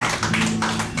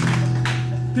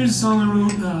Here's a song I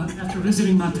wrote after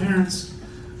visiting my parents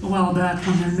a while back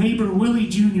when their neighbor Willie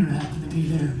Jr. happened to be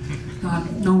there.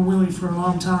 I've known Willie for a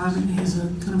long time, and he's a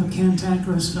kind of a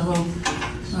cantankerous fellow,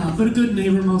 but a good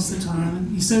neighbor most of the time.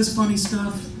 He says funny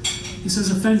stuff, he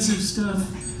says offensive stuff,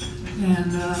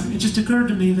 and it just occurred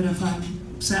to me that if I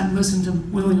sat and listened to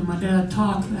Willie and my dad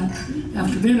talk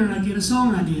after dinner, I'd get a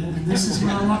song idea, and this is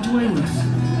what I walked away with.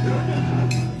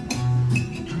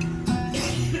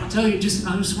 I'll tell you, I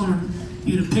just want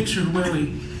you to picture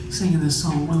Willie singing this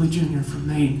song, Willie Jr. from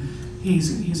Maine.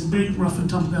 He's a big, rough and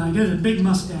tumble guy. He has a big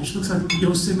mustache, looks like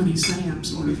Yosemite Sam,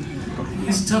 sort of.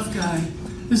 He's a tough guy.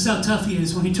 This is how tough he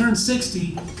is. When he turned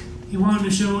 60, he wanted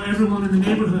to show everyone in the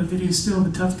neighborhood that he's still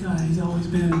the tough guy he's always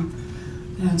been.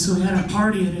 And so he had a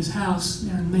party at his house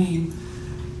there in Maine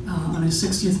on his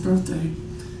 60th birthday.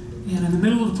 And in the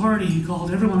middle of the party, he called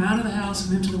everyone out of the house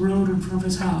and into the road in front of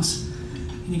his house.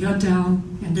 And he got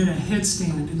down and did a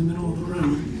headstand in the middle of the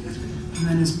road. And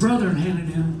then his brother handed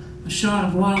him a shot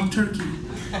of wild turkey.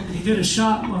 And he did a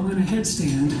shot while in a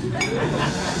headstand and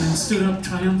then stood up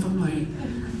triumphantly.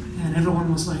 And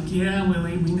everyone was like, "Yeah,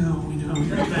 Willie, we know, you're a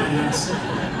badass."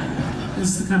 This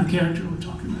is the kind of character we're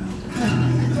talking about.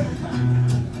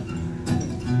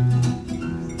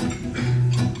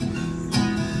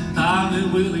 I knew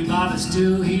Willie by the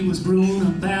still, he was brewing a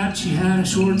batch, he had a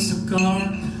short cigar.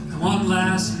 And one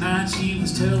last match, he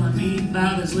was telling me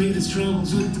about his latest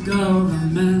troubles with the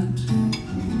government.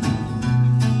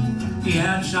 He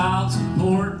had child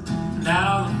support and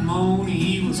alimony,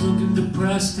 he was looking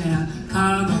depressed and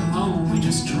kind of lonely,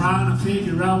 just trying to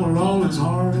figure out where all his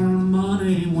hard-earned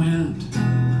money went.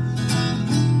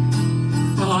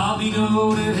 Well, I'll be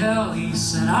go to hell, he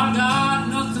said, I got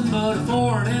nothing but a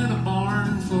Ford and a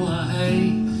barn full of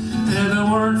hay. If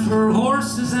it weren't for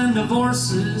horses and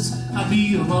divorces, I'd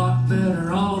be a lot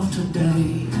better off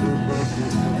today.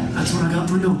 That's when I got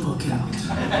my notebook out.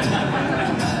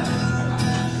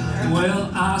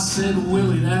 Well, I said,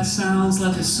 Willie, that sounds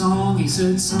like a song. He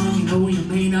said, son, you know you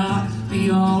may not be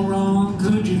all wrong.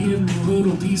 Could you give me a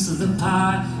little piece of the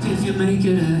pie if you make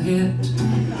it a hit?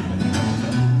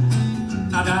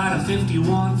 I got a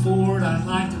 51 Ford I'd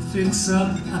like to fix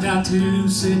up. I got 2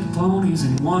 sick ponies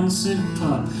and 1 sick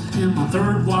pup. And my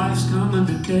 3rd wife's coming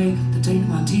today to take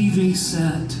my TV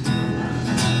set.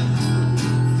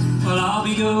 Well, I'll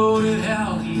be go to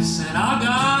hell, he said. I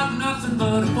got nothing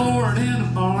but a Ford and a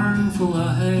barn full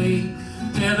of hay.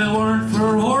 If it weren't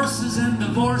for horses and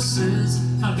divorces,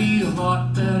 I'd be a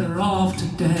lot better off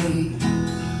today.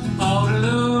 Oh,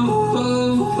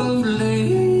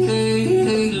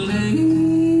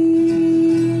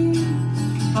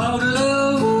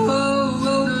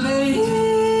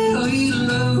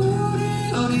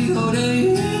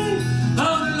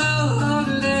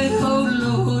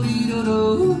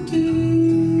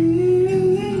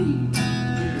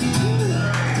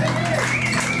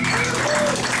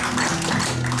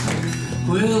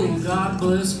 well, God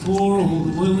bless poor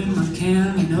old Willie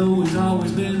McCann. You know he's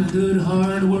always been a good,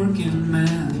 hard-working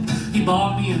man. He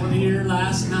bought me a beer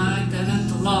last night down at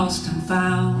the Lost and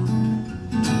Found.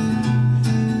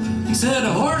 He said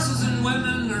the horses and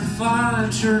women are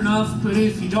fine, sure enough, but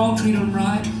if you don't treat them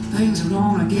right, things are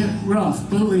gonna get rough,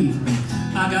 believe me.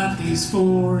 I got these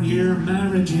 4-year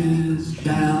marriages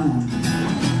down.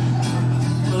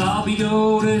 Well, I'll be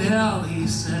go to hell, he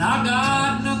said. I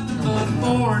got nothing but a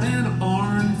Ford and a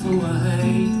barn full of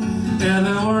hay. If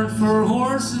it weren't for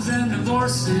horses and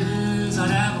divorces, I'd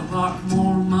have a lot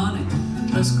more money,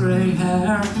 less gray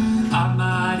hair. I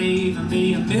might even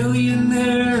be a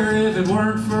millionaire. If it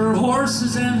weren't for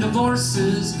horses and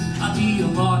divorces, I'd be a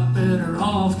lot better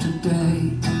off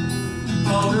today.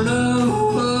 Oh,